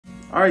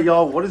Alright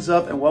y'all, what is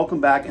up and welcome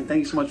back, and thank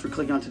you so much for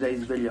clicking on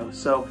today's video.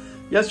 So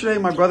yesterday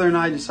my brother and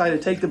I decided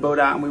to take the boat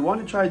out and we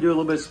wanted to try to do a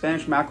little bit of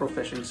Spanish mackerel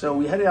fishing. So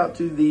we headed out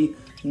to the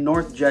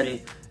North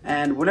Jetty,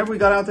 and whenever we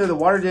got out there the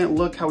water didn't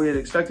look how we had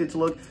expected it to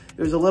look.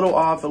 It was a little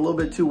off, a little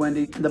bit too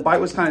windy, and the bite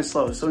was kind of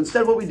slow. So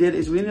instead what we did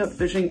is we ended up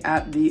fishing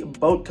at the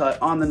boat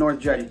cut on the North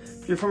Jetty.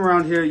 If you're from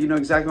around here, you know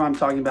exactly what I'm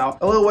talking about.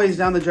 A little ways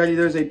down the jetty,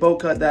 there's a boat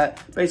cut that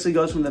basically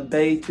goes from the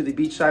bay to the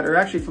beach side, or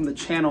actually from the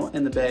channel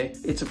in the bay.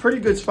 It's a pretty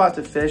good spot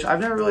to fish.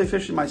 I've never really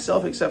fished it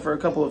myself except for a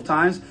couple of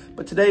times,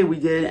 but today we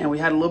did and we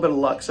had a little bit of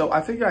luck. So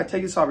I figured I'd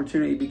take this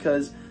opportunity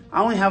because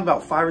I only have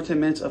about 5 or 10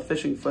 minutes of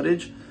fishing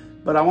footage,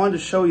 but I wanted to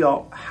show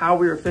y'all how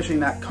we were fishing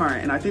that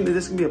current. And I think that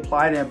this can be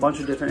applied in a bunch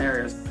of different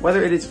areas.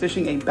 Whether it is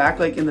fishing a back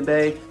lake in the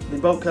bay, the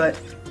boat cut,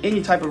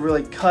 any type of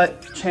really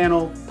cut,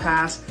 channel,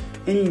 pass,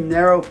 any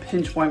narrow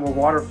pinch point where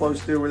water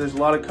flows through, where there's a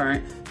lot of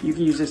current, you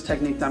can use this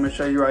technique that I'm gonna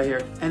show you right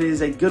here. And it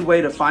is a good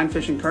way to find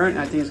fish in current, and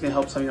I think it's gonna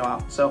help some of y'all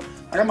out. So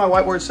I got my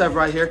whiteboard set up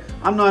right here.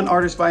 I'm not an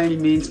artist by any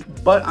means,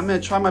 but I'm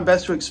gonna try my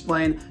best to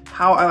explain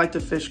how I like to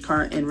fish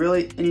current in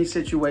really any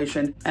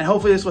situation. And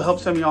hopefully this will help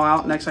some of y'all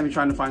out next time you're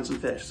trying to find some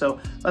fish. So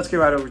let's get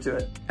right over to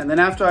it. And then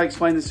after I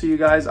explain this to you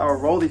guys, I'll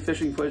roll the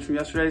fishing footage from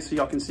yesterday so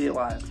y'all can see it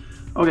live.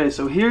 Okay,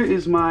 so here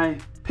is my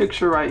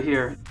picture right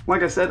here.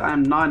 Like I said,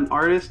 I'm not an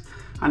artist.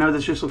 I know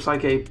this just looks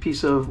like a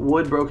piece of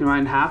wood broken right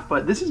in half,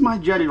 but this is my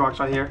jetty rocks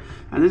right here.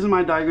 And this is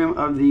my diagram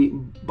of the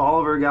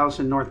Bolivar,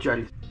 Galveston North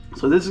Jetty.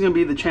 So this is gonna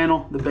be the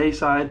channel, the bay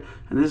side,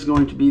 and this is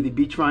going to be the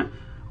beachfront.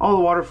 All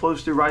the water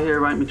flows through right here,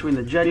 right in between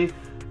the jetty.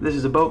 This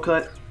is a boat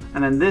cut,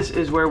 and then this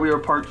is where we were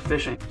parked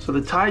fishing. So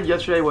the tide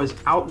yesterday was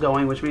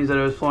outgoing, which means that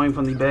it was flowing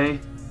from the bay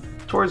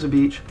towards the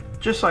beach,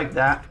 just like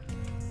that.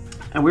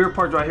 And we were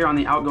parked right here on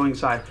the outgoing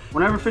side.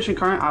 Whenever fishing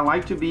current, I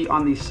like to be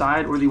on the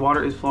side where the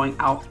water is flowing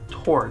out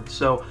towards.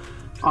 So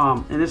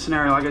in this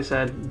scenario, like I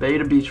said, bay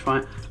to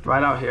beachfront,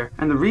 right out here.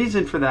 And the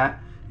reason for that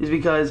is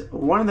because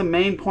one of the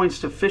main points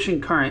to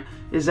fishing current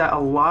is that a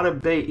lot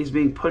of bait is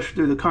being pushed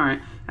through the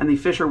current, and the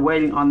fish are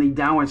waiting on the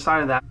downward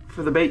side of that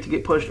for the bait to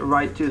get pushed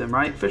right to them,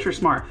 right? Fish are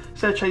smart.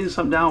 Instead of chasing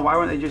something down, why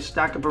wouldn't they just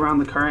stack up around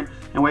the current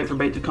and wait for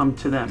bait to come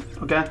to them,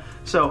 okay?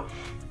 So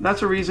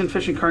that's a reason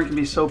fishing current can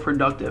be so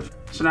productive.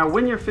 So now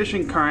when you're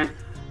fishing current,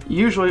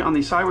 usually on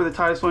the side where the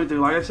tide is flowing through,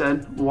 like I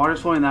said, the water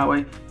is flowing that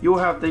way, you will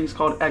have things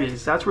called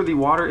eddies. That's where the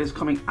water is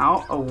coming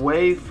out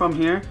away from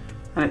here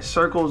and it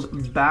circles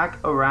back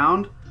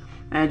around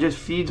and it just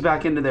feeds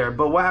back into there.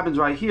 But what happens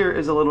right here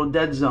is a little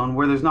dead zone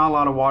where there's not a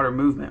lot of water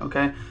movement,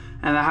 okay?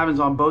 And that happens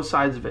on both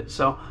sides of it.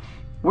 So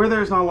where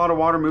there's not a lot of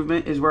water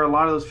movement is where a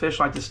lot of those fish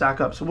like to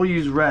stack up. So we'll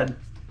use red.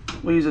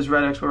 We'll use this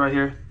red expert right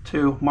here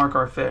to mark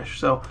our fish.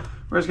 So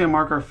we're just gonna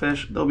mark our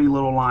fish. There'll be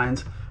little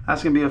lines.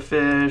 That's gonna be a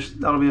fish,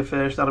 that'll be a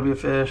fish, that'll be a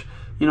fish.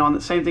 You know, on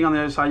the same thing on the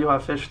other side, you'll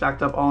have fish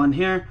stacked up all in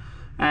here.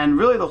 And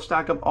really they'll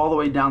stack up all the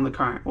way down the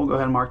current. We'll go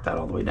ahead and mark that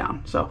all the way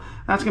down. So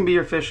that's gonna be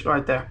your fish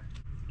right there.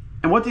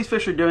 And what these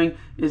fish are doing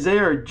is they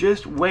are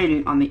just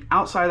waiting on the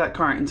outside of that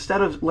current.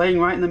 Instead of laying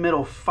right in the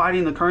middle,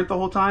 fighting the current the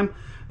whole time,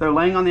 they're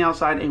laying on the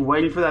outside and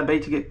waiting for that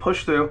bait to get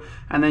pushed through,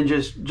 and then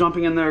just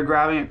jumping in there,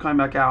 grabbing it, coming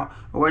back out,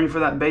 or waiting for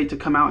that bait to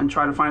come out and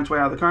try to find its way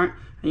out of the current.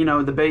 And, you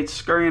know, the bait's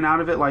scurrying out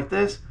of it like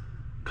this,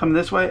 come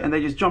this way, and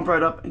they just jump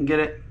right up and get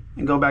it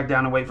and go back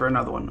down and wait for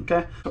another one,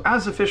 okay? So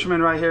as a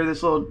fisherman right here,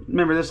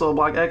 remember this little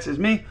black X is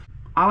me.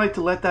 I like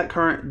to let that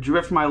current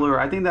drift my lure.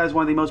 I think that is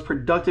one of the most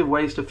productive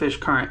ways to fish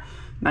current.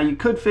 Now you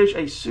could fish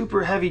a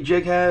super heavy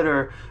jig head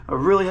or a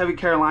really heavy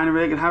Carolina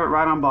rig and have it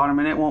right on bottom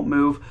and it won't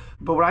move.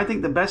 But what I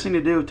think the best thing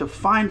to do to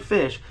find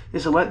fish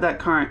is to let that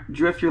current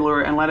drift your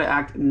lure and let it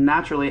act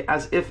naturally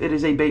as if it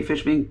is a bait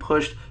fish being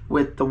pushed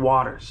with the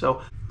water.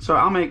 So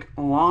I'll make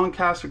a long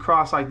cast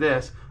across like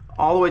this,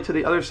 all the way to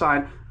the other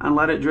side and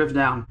let it drift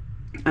down.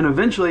 And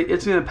eventually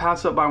it's gonna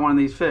pass up by one of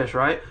these fish,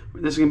 right?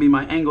 This is gonna be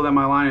my angle that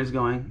my line is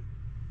going.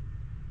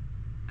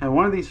 And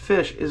one of these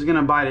fish is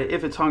gonna bite it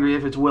if it's hungry,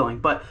 if it's willing.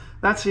 But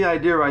that's the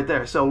idea right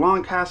there. So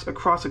long cast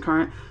across the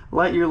current,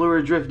 let your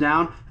lure drift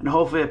down, and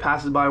hopefully it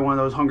passes by one of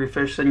those hungry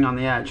fish sitting on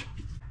the edge.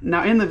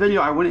 Now in the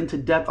video, I went into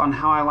depth on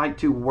how I like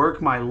to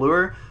work my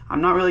lure.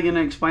 I'm not really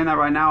gonna explain that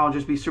right now. I'll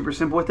just be super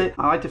simple with it.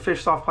 I like to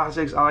fish soft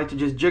plastics. I like to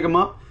just jig them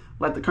up,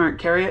 let the current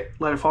carry it,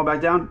 let it fall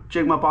back down,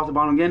 jig them up off the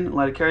bottom again,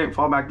 let it carry it and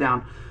fall back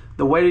down.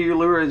 The weight of your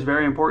lure is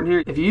very important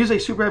here. If you use a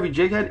super heavy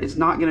jig head, it's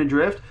not gonna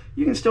drift.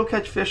 You can still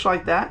catch fish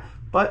like that,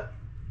 but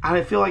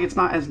I feel like it's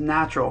not as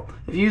natural.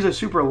 If you use a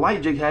super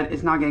light jig head,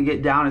 it's not gonna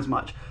get down as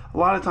much. A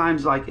lot of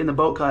times, like in the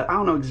boat cut, I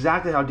don't know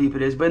exactly how deep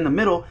it is, but in the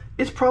middle,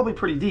 it's probably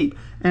pretty deep.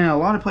 And in a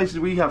lot of places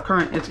where you have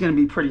current, it's gonna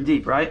be pretty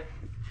deep, right?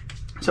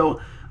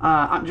 So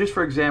just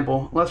for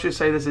example, let's just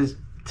say this is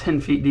 10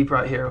 feet deep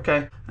right here,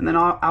 okay? And then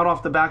out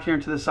off the back here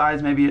and to the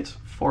sides, maybe it's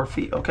 4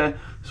 feet, okay?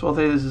 So we'll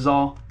say this is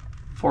all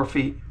 4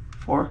 feet,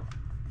 4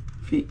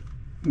 feet,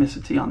 miss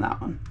a T on that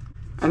one.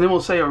 And then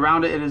we'll say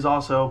around it, it is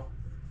also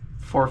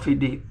 4 feet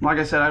deep. Like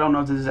I said, I don't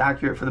know if this is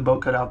accurate for the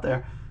boat cut out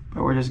there,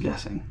 but we're just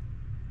guessing.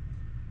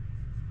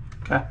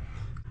 Okay.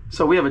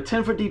 So we have a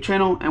 10-foot deep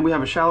channel and we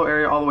have a shallow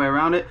area all the way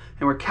around it,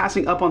 and we're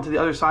casting up onto the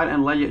other side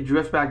and letting it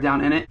drift back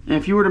down in it. And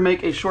if you were to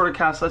make a shorter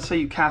cast, let's say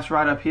you cast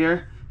right up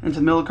here into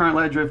the middle of the current,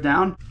 let it drift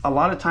down, a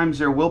lot of times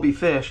there will be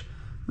fish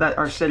that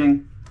are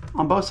sitting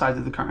on both sides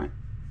of the current.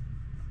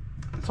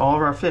 It's all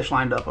of our fish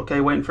lined up,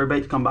 okay, waiting for a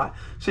bait to come by.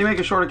 So you make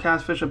a shorter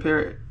cast, fish up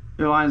here,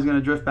 your line is going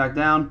to drift back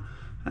down,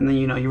 and then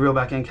you reel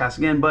back in, cast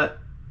again. But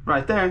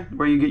right there,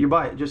 where you get your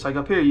bite, just like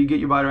up here, you get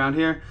your bite around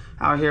here,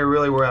 out here,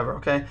 really wherever,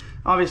 okay?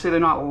 Obviously, they're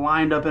not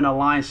lined up in a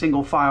line,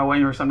 single file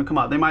waiting for something to come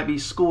up. They might be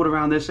schooled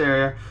around this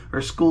area,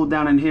 or schooled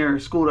down in here, or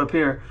schooled up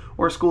here,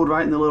 or schooled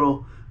right in the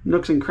little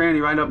nooks and cranny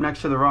right up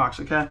next to the rocks,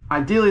 okay?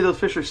 Ideally, those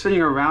fish are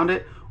sitting around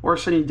it or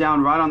sitting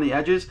down right on the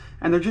edges,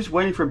 and they're just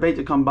waiting for bait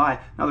to come by.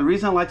 Now, the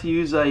reason I like to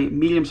use a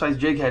medium-sized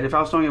jig head, if I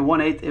was throwing a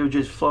 1/8, it would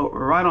just float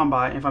right on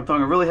by. If I'm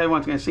throwing a really heavy one,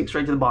 it's gonna sink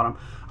straight to the bottom.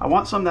 I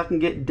want something that can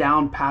get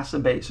down past the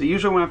bait. So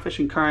usually when I'm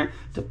fishing current,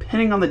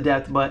 depending on the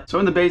depth, but so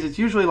in the bays, it's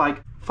usually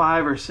like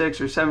 5 or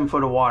 6 or 7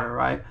 foot of water,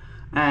 right?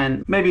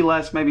 And maybe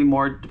less, maybe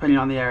more, depending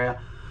on the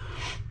area.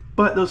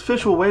 But those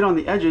fish will wait on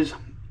the edges,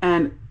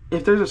 and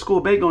if there's a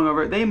school bait going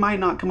over it, they might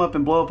not come up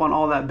and blow up on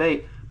all that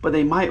bait, but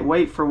they might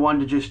wait for one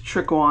to just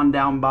trickle on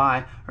down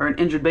by, or an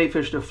injured bait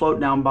fish to float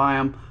down by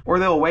them, or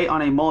they'll wait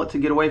on a mullet to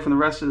get away from the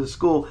rest of the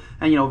school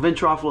and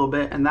venture off a little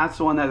bit, and that's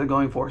the one that they're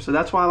going for. So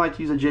that's why I like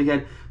to use a jig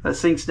head that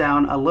sinks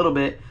down a little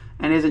bit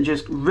and isn't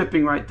just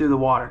ripping right through the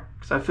water,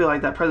 because I feel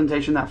like that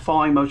presentation, that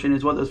falling motion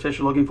is what those fish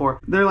are looking for.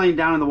 They're laying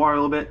down in the water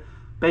a little bit,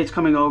 bait's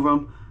coming over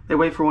them, they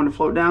wait for one to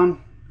float down,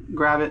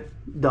 grab it,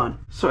 done.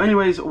 So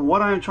anyways,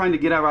 what I'm trying to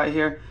get at right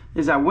here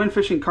is that when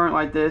fishing current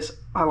like this,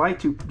 I like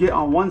to get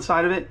on one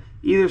side of it.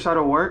 Either side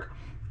will work.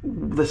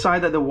 The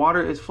side that the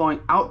water is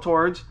flowing out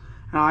towards,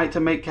 and I like to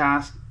make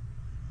casts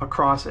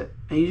across it.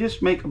 And you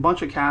just make a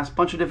bunch of casts,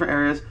 bunch of different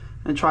areas,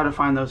 and try to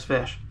find those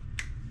fish.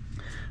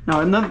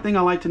 Now, another thing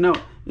I like to note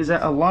is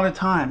that a lot of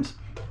times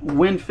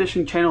when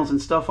fishing channels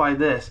and stuff like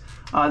this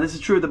is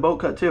true of the boat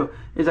cut too,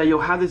 is that you'll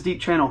have this deep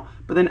channel,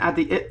 but then at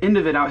the end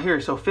of it out here,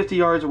 so 50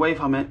 yards away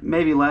from it,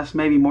 maybe less,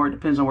 maybe more, it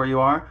depends on where you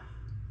are,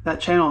 that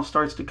channel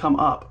starts to come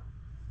up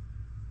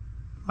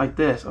like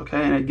this,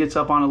 okay, and it gets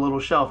up on a little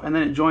shelf, and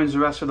then it joins the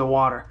rest of the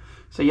water.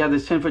 So you have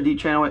this 10-foot deep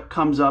channel, it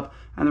comes up,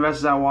 and the rest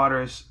of that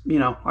water is,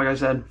 like I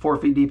said, 4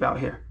 feet deep out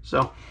here.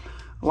 So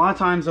a lot of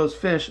times those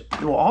fish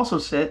will also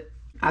sit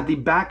at the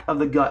back of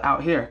the gut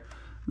out here.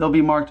 They'll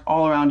be marked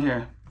all around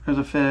here. There's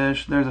a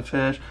fish, there's a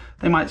fish.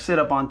 They might sit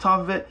up on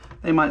top of it,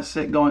 they might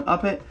sit going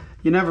up it.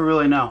 You never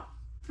really know.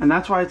 And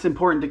that's why it's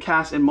important to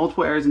cast in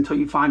multiple areas until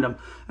you find them.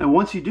 And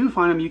once you do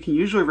find them, you can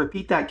usually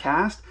repeat that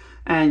cast,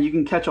 and you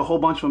can catch a whole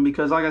bunch of them,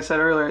 because like I said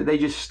earlier, they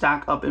just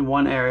stack up in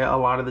one area a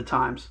lot of the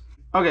times.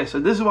 Okay, so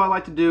this is what I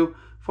like to do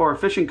for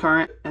fishing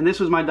current, and this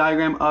was my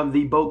diagram of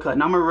the boat cut.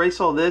 Now I'm gonna erase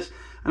all this,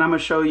 and I'm gonna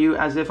show you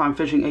as if I'm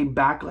fishing a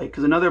back lake,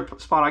 because another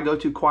spot I go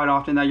to quite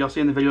often, that you'll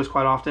see in the videos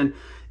quite often,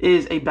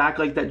 is a back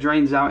lake that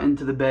drains out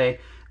into the bay.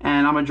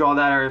 And I'm gonna draw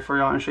that area for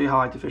y'all and show you how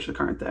I like to fish the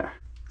current there.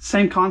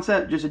 Same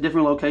concept, just a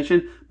different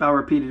location, but I'll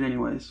repeat it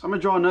anyways. So I'm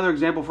gonna draw another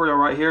example for you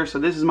right here. So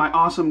this is my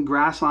awesome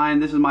grass line.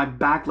 This is my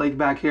back lake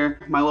back here,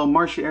 my little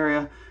marshy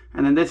area.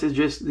 And then this is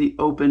just the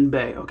open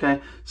bay,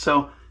 okay?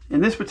 So in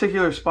this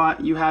particular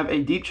spot, you have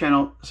a deep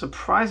channel,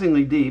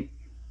 surprisingly deep,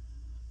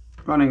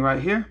 running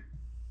right here.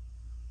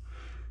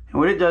 And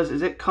what it does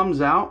is it comes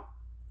out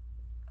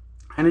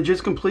and it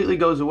just completely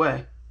goes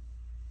away.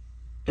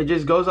 It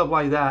just goes up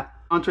like that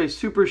onto a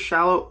super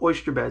shallow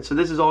oyster bed. So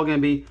this is all gonna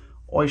be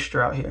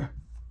oyster out here.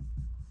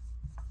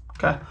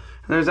 Okay,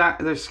 and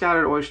there's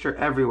scattered oyster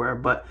everywhere,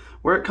 but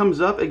where it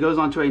comes up, it goes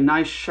onto a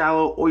nice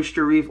shallow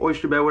oyster reef,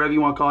 oyster bed, whatever you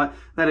want to call it,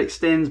 that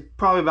extends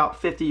probably about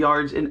 50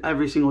 yards in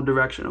every single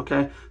direction,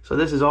 okay? So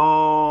this is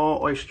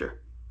all oyster.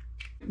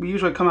 We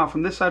usually come out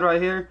from this side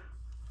right here,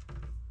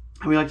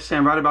 and we like to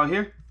stand right about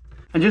here.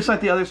 And just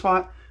like the other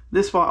spot,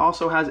 this spot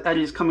also has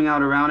eddies coming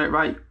out around it,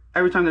 right?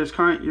 Every time there's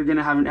current, you're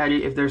gonna have an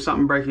eddy if there's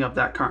something breaking up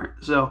that current.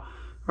 So,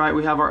 right,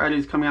 we have our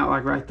eddies coming out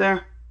like right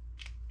there.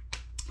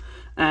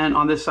 And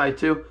on this side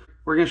too,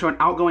 we're gonna show an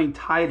outgoing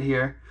tide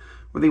here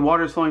where the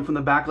water is flowing from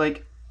the back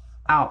lake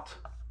out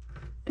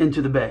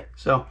into the bay.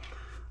 So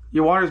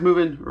your water is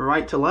moving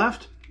right to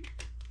left.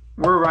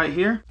 We're right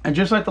here. And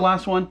just like the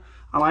last one,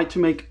 I like to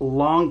make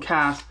long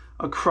casts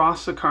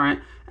across the current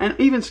and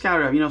even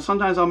scatter up.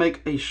 Sometimes I'll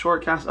make a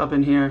short cast up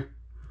in here,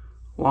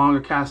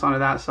 longer cast onto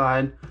that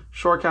side,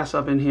 short cast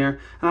up in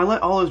here, and I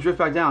let all those drift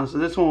back down. So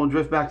this one will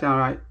drift back down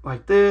right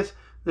like this.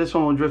 This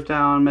one will drift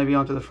down maybe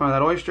onto the front of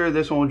that oyster.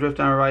 This one will drift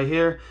down right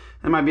here.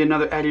 There might be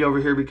another eddy over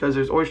here because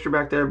there's oyster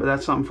back there, but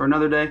that's something for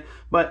another day.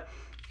 But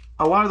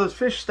a lot of those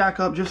fish stack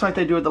up just like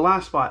they do at the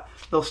last spot.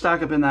 They'll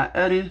stack up in that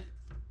eddy.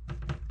 All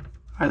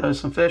right, there's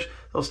some fish.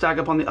 They'll stack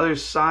up on the other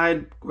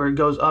side where it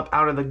goes up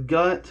out of the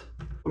gut,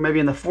 or maybe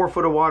in the 4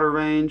 foot of water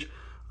range.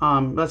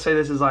 Let's say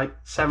this is like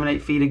 7,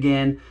 8 feet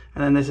again,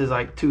 and then this is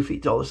like 2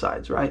 feet to all the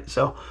sides, right?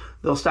 So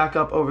they'll stack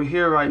up over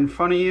here right in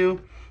front of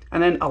you.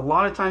 And then a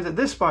lot of times at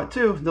this spot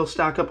too, they'll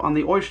stack up on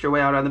the oyster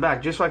way out on the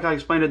back, just like I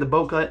explained at the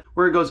boat cut,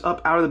 where it goes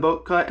up out of the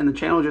boat cut and the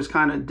channel just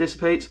kind of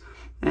dissipates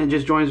and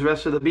just joins the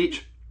rest of the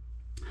beach.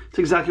 It's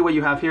exactly what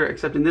you have here,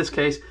 except in this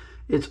case,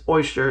 it's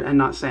oyster and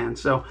not sand.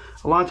 So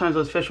a lot of times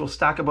those fish will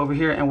stack up over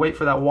here and wait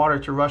for that water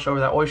to rush over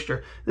that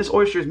oyster. This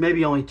oyster is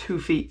maybe only 2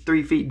 feet,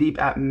 3 feet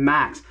deep at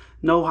max,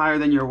 no higher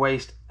than your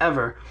waist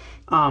ever.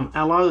 And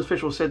a lot of those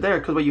fish will sit there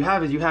because what you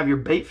have is you have your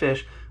bait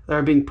fish that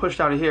are being pushed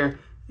out of here,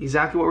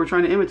 exactly what we're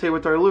trying to imitate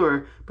with our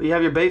lure, but you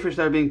have your bait fish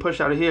that are being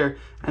pushed out of here,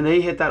 and they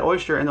hit that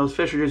oyster, and those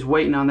fish are just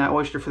waiting on that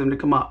oyster for them to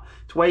come up.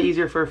 It's way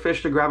easier for a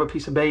fish to grab a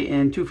piece of bait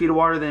in 2 feet of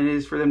water than it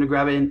is for them to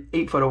grab it in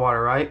 8 foot of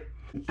water, right?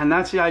 And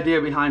that's the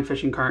idea behind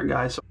fishing current,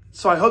 guys.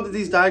 So I hope that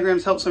these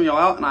diagrams help some of y'all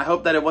out, and I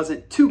hope that it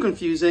wasn't too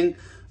confusing.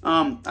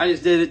 I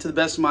just did it to the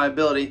best of my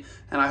ability,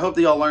 and I hope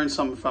that y'all learned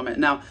something from it.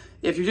 Now,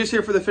 if you're just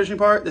here for the fishing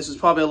part, this is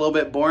probably a little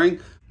bit boring.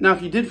 Now,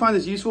 if you did find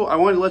this useful, I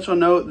wanted to let y'all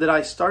know that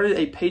I started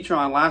a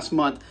Patreon last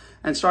month,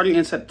 and starting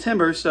in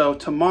September, so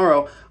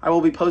tomorrow, I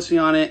will be posting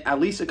on it at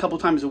least a couple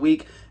times a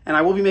week, and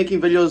I will be making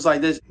videos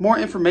like this, more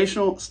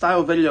informational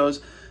style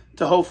videos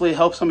to hopefully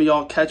help some of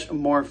y'all catch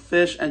more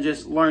fish and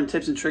just learn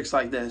tips and tricks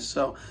like this.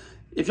 So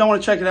if y'all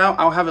want to check it out,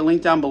 I'll have it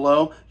linked down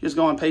below. Just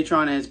go on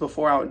Patreon and it's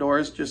Before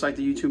Outdoors, just like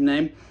the YouTube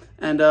name.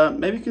 And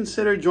maybe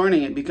consider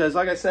joining it because,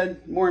 like I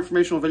said, more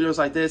informational videos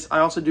like this. I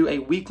also do a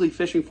weekly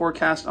fishing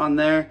forecast on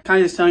there, kind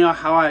of just telling y'all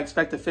how I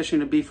expect the fishing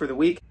to be for the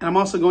week. And I'm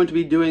also going to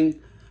be doing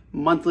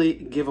monthly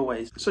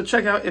giveaways. So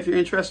check out if you're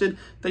interested.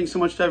 Thanks so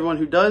much to everyone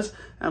who does.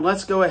 And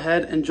let's go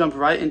ahead and jump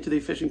right into the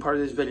fishing part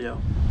of this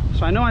video.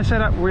 So I know I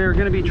said we're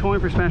going to be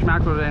trolling for Spanish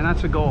mackerel today, and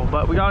that's the goal.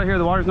 But we got to hear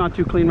the water's not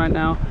too clean right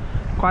now.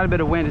 Quite a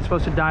bit of wind. It's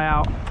supposed to die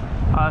out.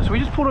 So we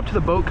just pulled up to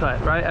the boat cut,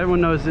 right?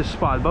 Everyone knows this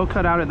spot. Boat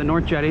cut out at the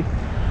North Jetty.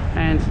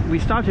 And we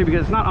stopped here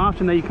because it's not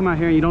often that you come out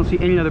here and you don't see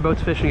any other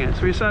boats fishing it.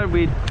 So we decided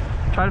we'd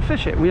try to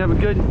fish it. We have a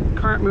good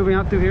current moving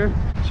out through here.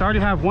 So I already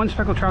have one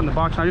speckled trout in the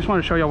box. I just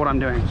want to show y'all what I'm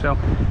doing. So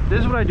this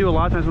is what I do a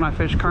lot of times when I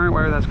fish current,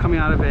 whether that's coming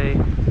out of a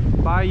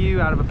bayou,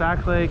 out of a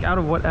back lake, out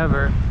of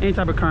whatever, any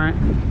type of current.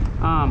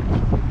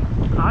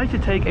 I like to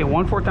take a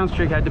 1/4 ounce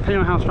jig head, depending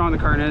on how strong the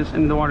current is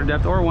and the water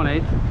depth, or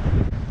 1/8.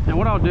 And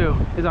what I'll do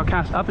is I'll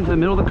cast up into the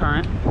middle of the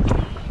current,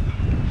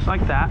 just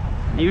like that.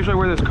 And usually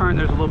where there's current,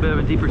 there's a little bit of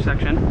a deeper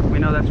section. We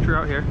know that's true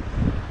out here.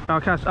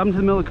 I'll cast up into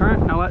the middle of the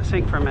current and I'll let it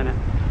sink for a minute.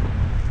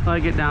 Let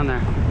it get down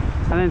there.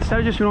 And then instead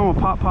of just your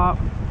normal pop, pop,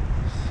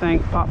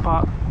 sink, pop,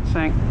 pop,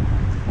 sink,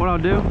 what I'll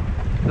do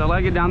is I'll let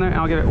it get down there and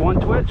I'll give it one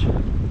twitch.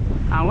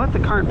 And I'll let the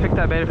current pick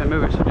that bait up and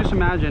move it. So just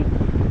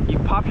imagine you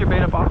pop your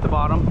bait up off the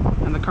bottom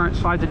and the current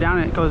slides it down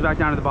and it goes back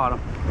down to the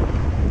bottom.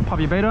 Pop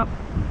your bait up,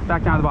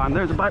 back down to the bottom.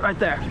 There's a bite right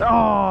there. Oh,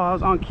 I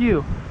was on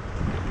cue.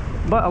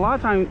 But a lot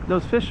of times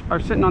those fish are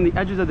sitting on the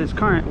edges of this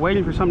current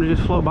waiting for something to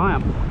just float by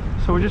them.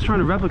 So we're just trying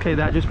to replicate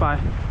that just by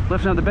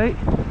lifting up the bait,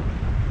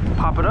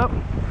 pop it up,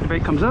 the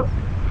bait comes up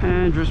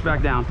and drifts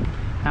back down.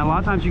 And a lot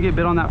of times you get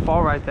bit on that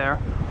fall right there,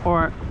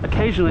 or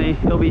occasionally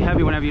it'll be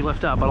heavy whenever you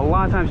lift up, but a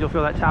lot of times you'll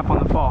feel that tap on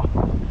the fall.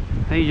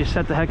 Then you just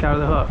set the heck out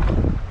of the hook.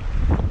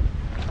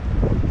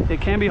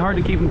 It can be hard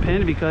to keep them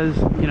pinned because,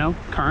 you know,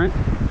 current.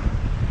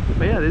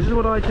 But yeah, this is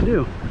what I like to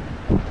do.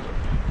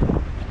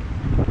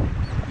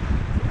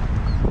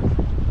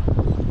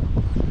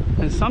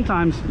 And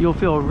sometimes you'll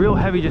feel a real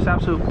heavy, just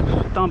absolute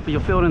thump, and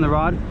you'll feel it in the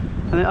rod.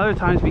 And then other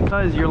times,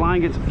 because your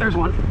line gets, there's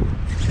one.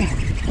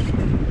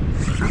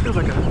 That feels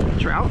like a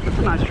trout. That's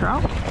a nice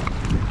trout.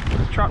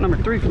 Trout number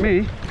 3 for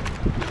me.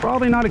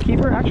 Probably not a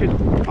keeper. Actually,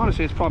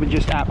 honestly, it's probably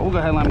just at, but we'll go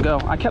ahead and let him go.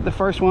 I kept the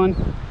first one.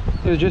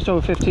 It was just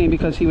over 15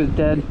 because he was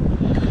dead.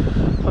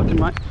 Hooked him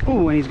right,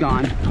 oh, and he's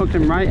gone. Hooked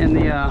him right in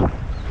the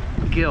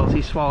gills.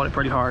 He swallowed it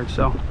pretty hard,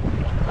 so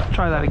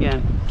try that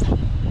again.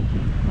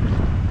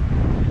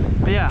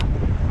 But yeah,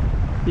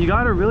 you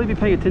gotta really be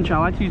paying attention. I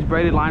like to use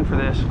braided line for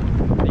this.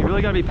 You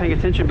really gotta be paying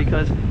attention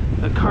because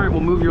the current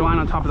will move your line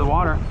on top of the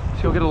water,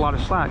 so you'll get a lot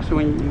of slack. So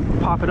when you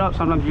pop it up,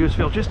 sometimes you just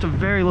feel just a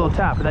very little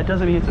tap, but that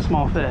doesn't mean it's a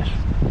small fish.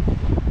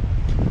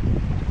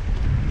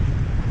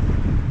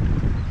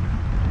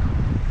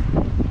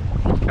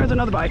 There's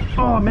another bite.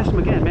 Oh, I missed him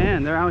again,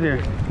 man. They're out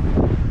here.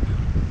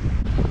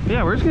 But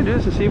yeah, we're just gonna do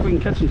this and see if we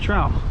can catch some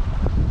trout.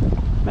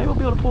 Maybe we'll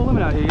be able to pull a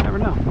limit out here, you never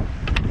know.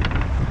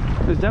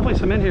 There's definitely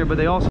some in here, but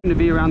they all seem to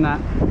be around that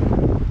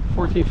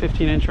 14,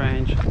 15 inch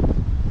range. I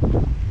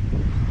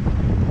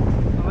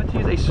like to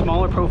use a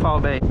smaller profile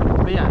bait.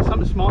 But yeah,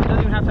 something small. It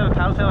doesn't even have to have a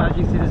paddle tail. As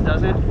you can see, this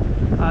doesn't.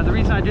 The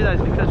reason I do that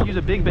is because if you use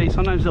a big bait,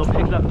 sometimes they'll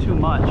pick it up too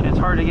much. And it's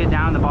hard to get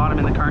down the bottom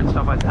in the current and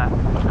stuff like that.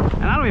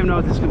 And I don't even know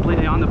if this is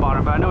completely on the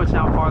bottom, but I know it's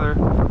now farther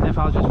than if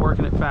I was just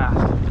working it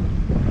fast.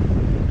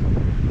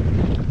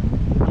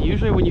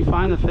 Usually when you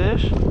find the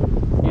fish,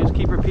 you just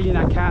keep repeating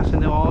that cast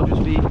and they'll all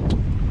just be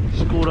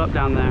schooled up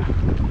down there.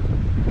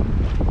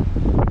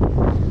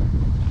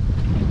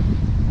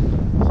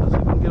 So let's see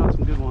if we can get on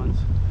some good ones.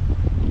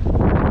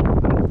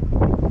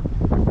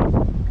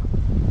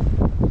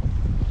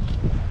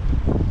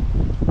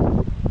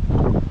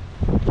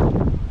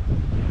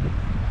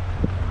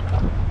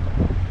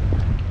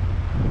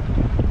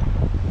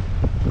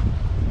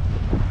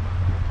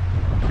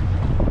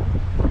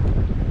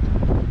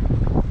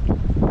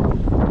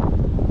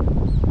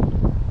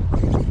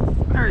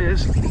 There he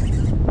is.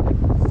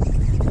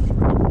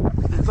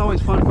 It's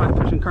always fun find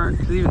fish in current,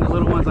 because even the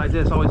little ones like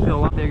this always feel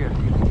a lot bigger.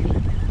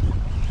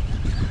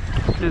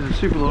 This is a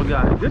super little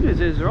guy. The good news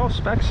is they're all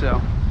specks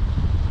though.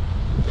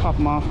 Pop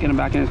them off, get them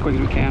back in as quick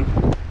as we can.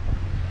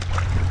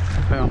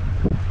 Boom.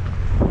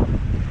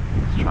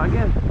 Let's try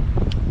again.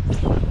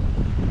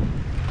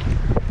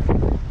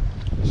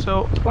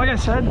 So, like I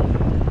said,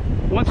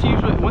 once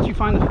you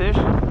find the fish,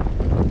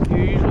 you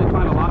usually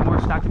find a lot more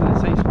stacked up in the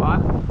same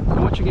spot.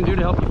 And what you can do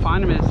to help you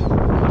find them is,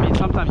 I mean,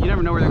 sometimes you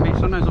never know where they're going to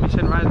be. Sometimes they'll be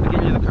sitting right at the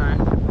beginning of the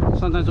current.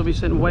 Sometimes they'll be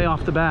sitting way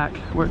off the back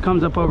where it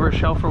comes up over a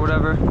shelf or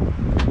whatever.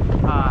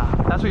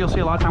 That's what you'll see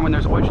a lot of time when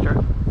there's oyster.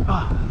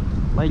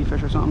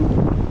 Ladyfish or something.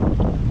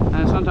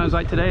 And sometimes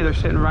like today, they're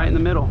sitting right in the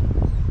middle.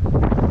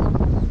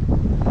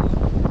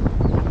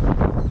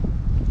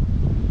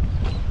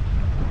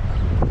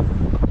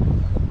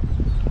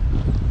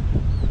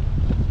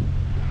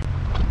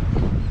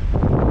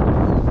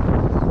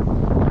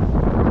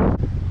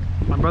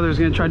 Brother's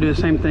gonna try to do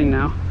the same thing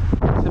now.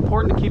 It's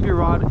important to keep your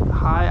rod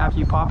high after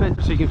you pop it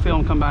so you can feel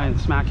them come by and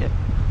smack it.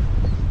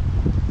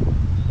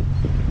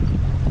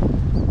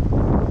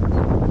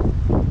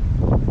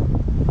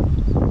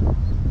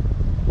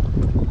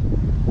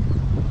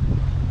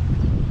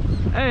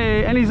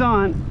 Hey, and he's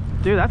on.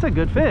 Dude, that's a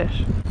good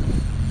fish.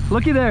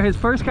 Looky there, his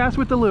first cast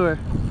with the lure.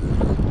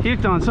 He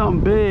hooked on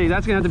something big.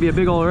 That's gonna have to be a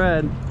big old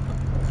red.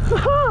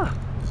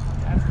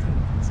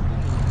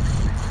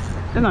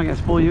 It's not gonna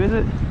spoil you, is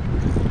it?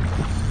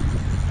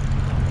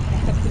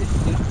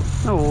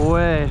 No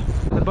way.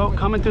 The boat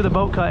coming through the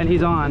boat cut and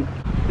he's on.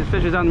 This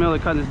fish is out in the middle of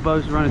the cut and this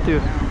boat's running through.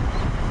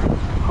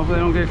 Hopefully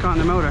they don't get caught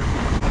in the motor.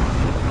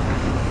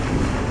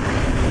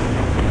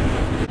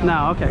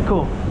 No, okay,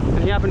 cool.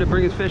 And he happened to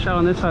bring his fish out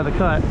on this side of the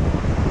cut.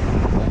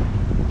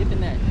 Get the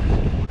net.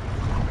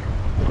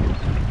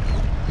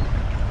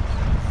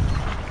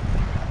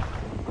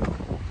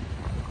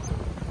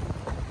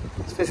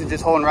 This fish is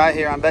just holding right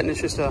here. I'm betting it's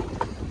just a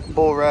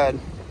bull red.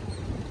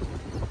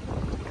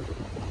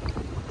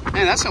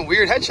 Man, that's some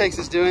weird head shakes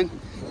it's doing.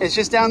 It's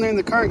just down there in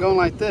the current going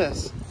like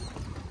this.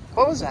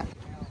 What was that?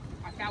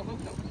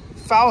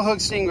 Foul hook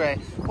stingray.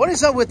 What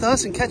is up with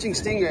us and catching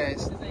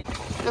stingrays?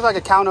 There's like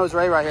a cow nose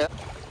ray right here.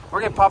 We're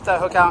gonna pop that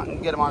hook out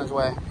and get him on his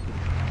way.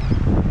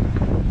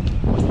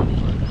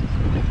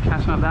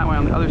 Casting up that way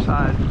on the other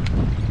side.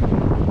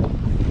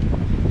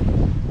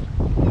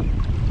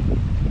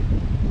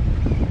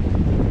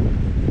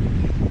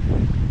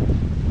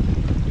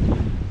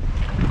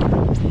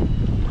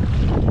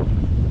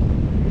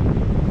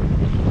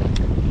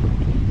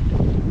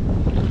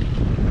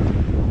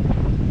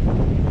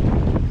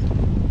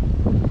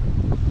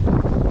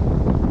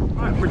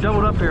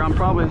 Doubled up here. I'm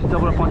probably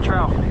doubled up on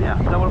trout. Yeah,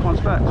 doubled up on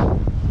specks.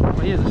 Well,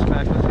 he is a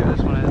speck. Let's see what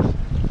this one is.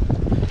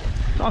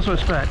 It's also a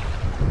speck.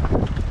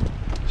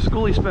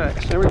 Schooly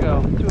specks. There we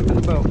go. Two of them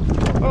in the boat.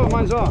 Oh,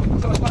 mine's off.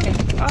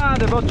 Ah,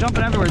 they're both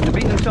jumping everywhere. They're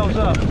beating themselves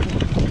up.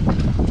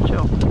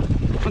 Chill.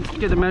 Let's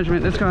get the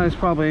measurement. This guy's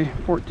probably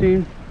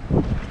 14.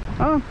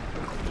 Oh,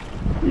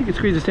 you can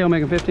squeeze his tail,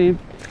 make him 15.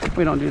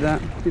 We don't do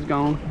that. He's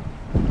gone.